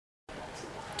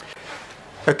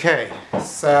Okay,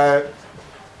 so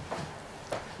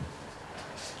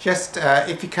just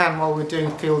if you can, while we're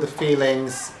doing feel the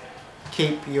feelings,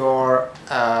 keep your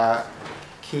try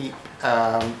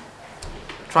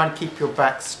and keep your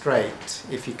back straight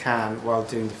if you can while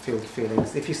doing the feel the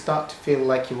feelings. If you start to feel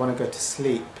like you want to go to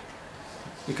sleep,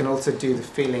 you can also do the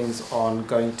feelings on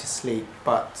going to sleep,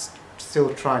 but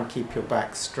still try and keep your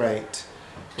back straight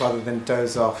rather than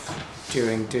doze off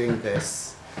during doing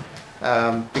this,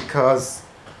 because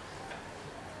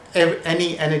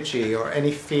any energy or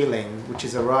any feeling which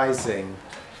is arising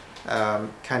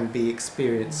can be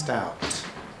experienced out.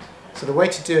 So the way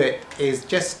to do it is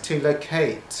just to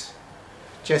locate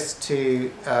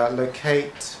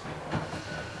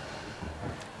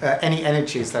any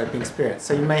energies that have been experienced.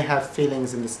 So you may have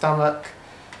feelings in the stomach,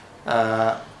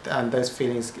 and those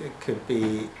feelings could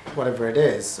be whatever it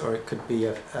is, or it could be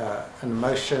an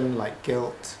emotion like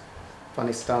guilt,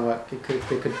 funny stomach.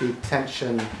 There could be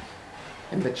tension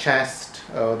in the chest,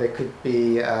 or there could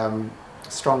be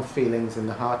strong feelings in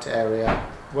the heart area,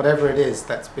 whatever it is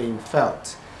that's being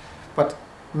felt. But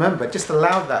remember, just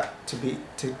allow that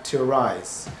to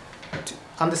arise. To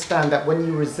understand that when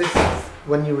you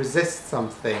resist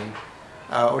something,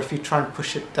 or if you try and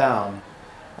push it down,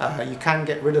 you can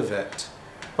get rid of it.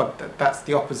 But that's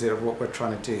the opposite of what we're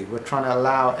trying to do. We're trying to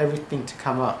allow everything to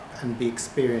come up and be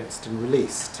experienced and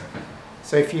released.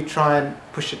 So if you try and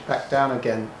push it back down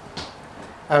again,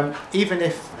 even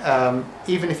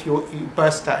if you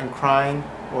burst out in crying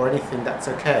or anything, that's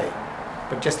okay.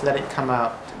 But just let it come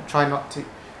out. Try not to.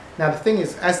 Now the thing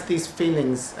is, as these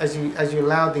feelings, as you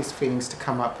allow these feelings to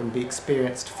come up and be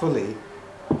experienced fully,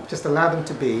 just allow them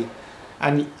to be,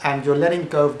 and you're letting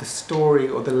go of the story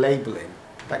or the labeling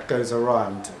that goes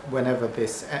around whatever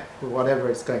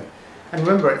it's going. And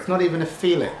remember, it's not even a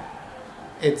feeling,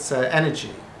 it's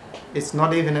energy. It's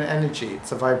not even an energy,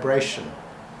 it's a vibration.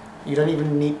 You don't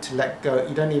even need to let go,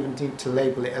 you don't even need to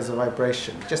label it as a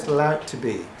vibration. Just allow it to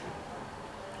be.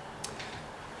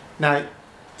 Now,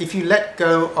 if you let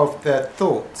go of the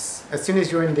thoughts, as soon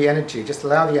as you're in the energy, just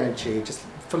allow the energy, just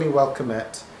fully welcome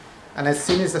it. And as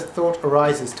soon as a thought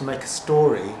arises to make a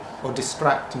story or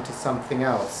distract into something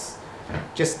else,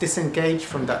 just disengage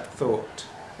from that thought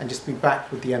and just be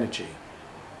back with the energy.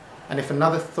 And if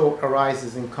another thought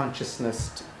arises in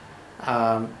consciousness,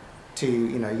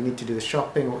 you need to do the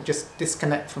shopping, or just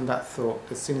disconnect from that thought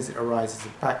as soon as it arises,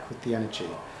 back with the energy.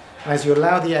 And as you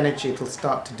allow the energy, it will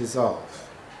start to dissolve.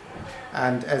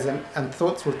 And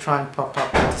thoughts will try and pop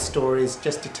up into stories,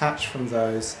 just detach from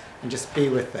those and just be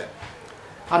with it.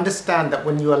 Understand that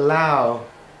when you allow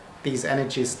these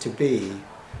energies to be,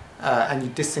 and you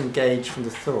disengage from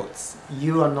the thoughts,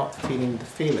 you are not feeling the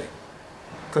feeling,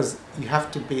 because you have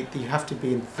to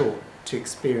be in thought to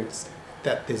experience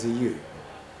that there's a you.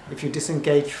 If you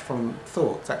disengage from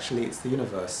thoughts, actually it's the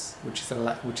universe which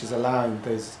is allowing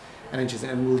those energies,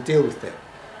 and will deal with it.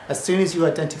 As soon as you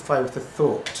identify with the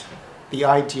thought, the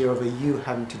idea of a you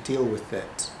having to deal with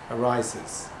it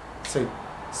arises. So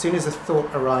as soon as a thought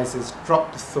arises,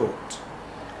 drop the thought,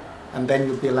 and then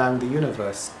you'll be allowing the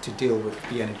universe to deal with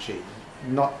the energy,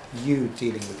 not you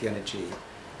dealing with the energy.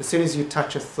 As soon as you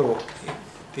touch a thought,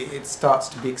 it starts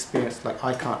to be experienced like,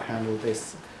 I can't handle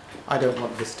this, I don't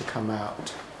want this to come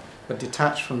out. But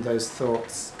detach from those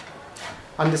thoughts.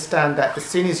 Understand that as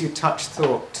soon as you touch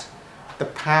thought, the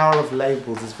power of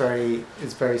labels is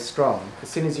very strong. As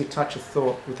soon as you touch a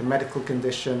thought with a medical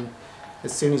condition,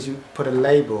 as soon as you put a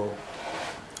label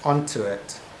onto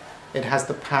it, it has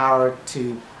the power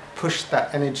to push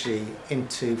that energy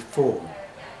into form.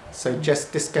 So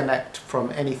just disconnect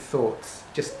from any thoughts,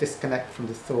 just disconnect from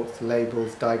the thoughts,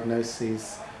 labels,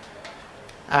 diagnoses,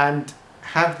 and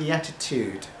have the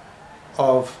attitude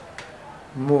of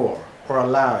more, or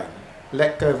allowing.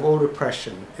 Let go of all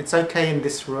repression. It's okay in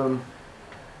this room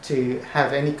to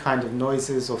have any kind of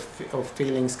noises or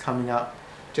feelings coming up.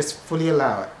 Just fully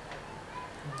allow it.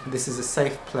 This is a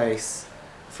safe place.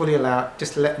 Fully allow it.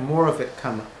 Just let more of it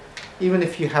come up. Even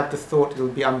if you have the thought it'll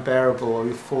be unbearable or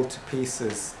you'll fall to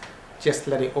pieces, just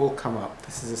let it all come up.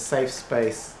 This is a safe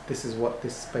space. This is what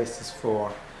this space is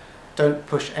for. Don't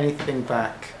push anything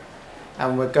back.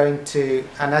 And we're going to,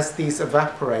 and as these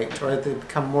evaporate or they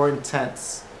become more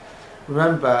intense,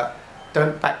 remember,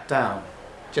 don't back down.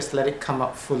 Just let it come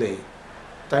up fully.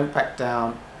 Don't back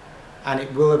down, and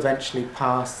it will eventually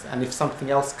pass. And if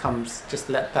something else comes, just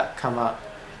let that come up.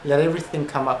 Let everything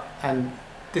come up and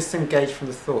disengage from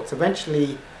the thoughts.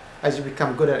 Eventually, as you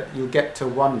become good at it, you'll get to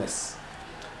oneness.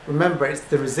 Remember, it's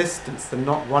the resistance, the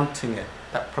not wanting it,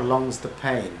 that prolongs the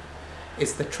pain.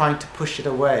 It's the trying to push it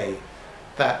away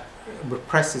that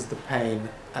represses the pain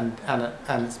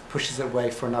and pushes it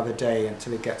away for another day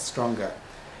until it gets stronger.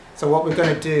 So what we're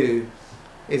going to do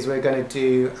is we're going to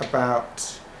do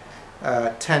about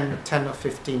 10 or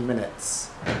 15 minutes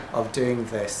of doing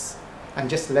this and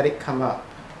just let it come up,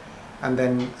 and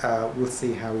then we'll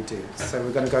see how we do. So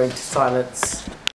we're going to go into silence.